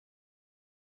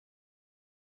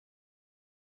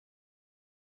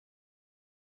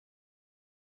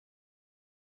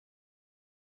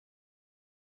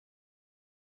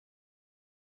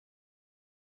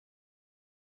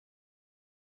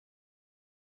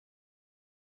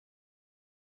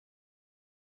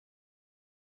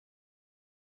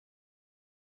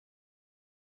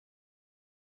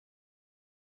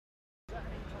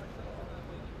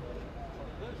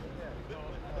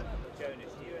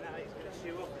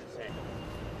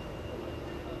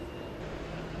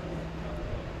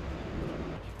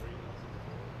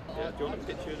you want a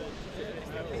picture?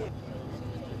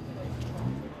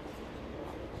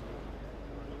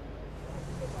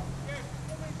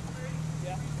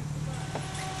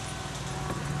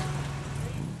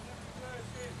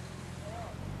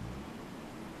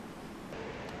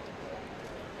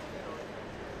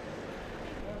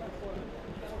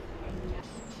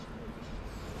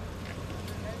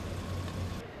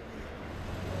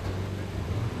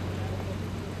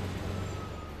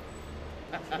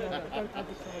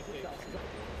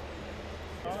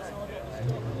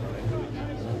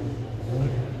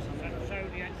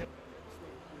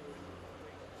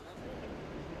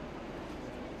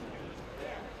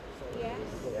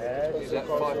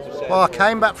 Well, I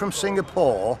came back from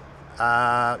Singapore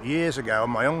years ago,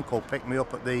 and my uncle picked me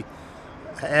up at the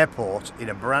airport in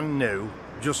a brand new,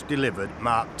 just delivered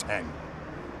Mark 10.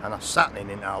 And I sat in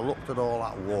it and I looked at all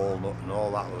that walnut and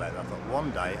all that leather. I thought,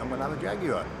 one day I'm going to have a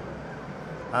Jaguar.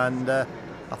 And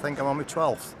I think I'm on my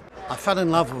 12th. I fell in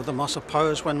love with them, I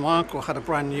suppose, when my uncle had a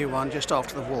brand new one just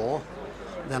after the war.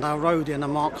 Then I rode in a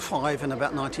Mark 5 in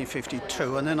about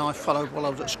 1952, and then I followed while I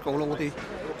was at school all the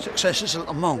successes at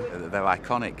Le Mans. They're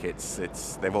iconic.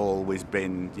 They've always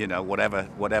been, you know, whatever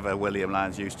William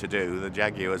Lyons used to do, the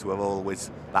Jaguars were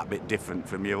always that bit different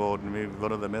from your ordinary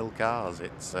run-of-the-mill cars.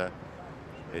 It's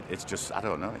just, I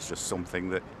don't know, it's just something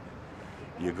that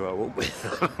you grow up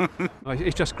with.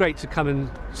 It's just great to come and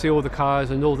see all the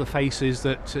cars and all the faces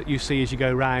that you see as you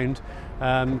go round,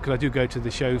 because I do go to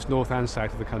the shows north and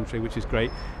south of the country, which is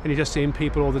great, and you're just seeing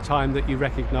people all the time that you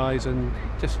recognise and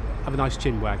just have a nice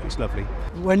chin wag. It's lovely.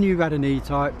 When you've had an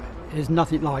E-Type, there's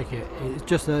nothing like it. It's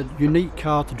just a unique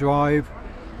car to drive,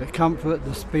 the comfort,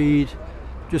 the speed,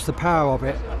 just the power of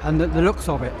it and the looks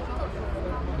of it.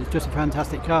 It's just a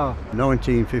fantastic car.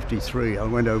 1953, I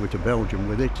went over to Belgium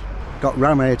with it, got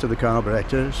ram air to the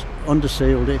carburettors,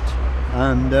 undersealed it,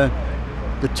 and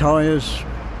the tyres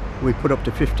we put up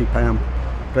to 50 pound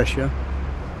pressure,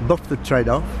 buffed the tread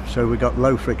off so we got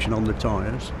low friction on the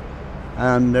tyres,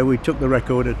 and we took the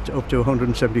record up to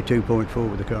 172.4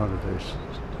 with the car of this.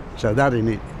 So that in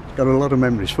it, got a lot of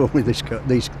memories for me, these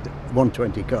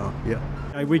 120 car, yeah.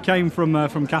 We came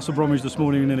from Castle Bromwich this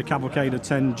morning in a cavalcade of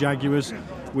 10 Jaguars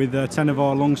with 10 of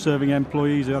our long-serving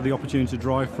employees who had the opportunity to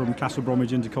drive from Castle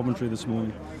Bromwich into Coventry this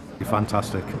morning.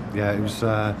 Fantastic, yeah, it was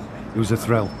a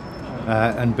thrill,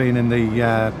 and being in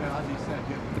the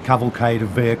cavalcade of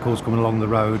vehicles coming along the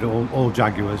road, all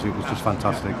Jaguars, it was just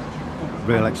fantastic,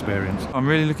 real experience. I'm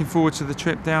really looking forward to the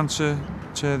trip down to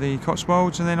the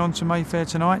Cotswolds and then on to Mayfair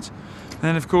tonight. And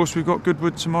then of course we've got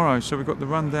Goodwood tomorrow, so we've got the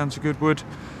run down to Goodwood,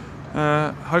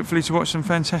 hopefully to watch some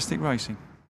fantastic racing.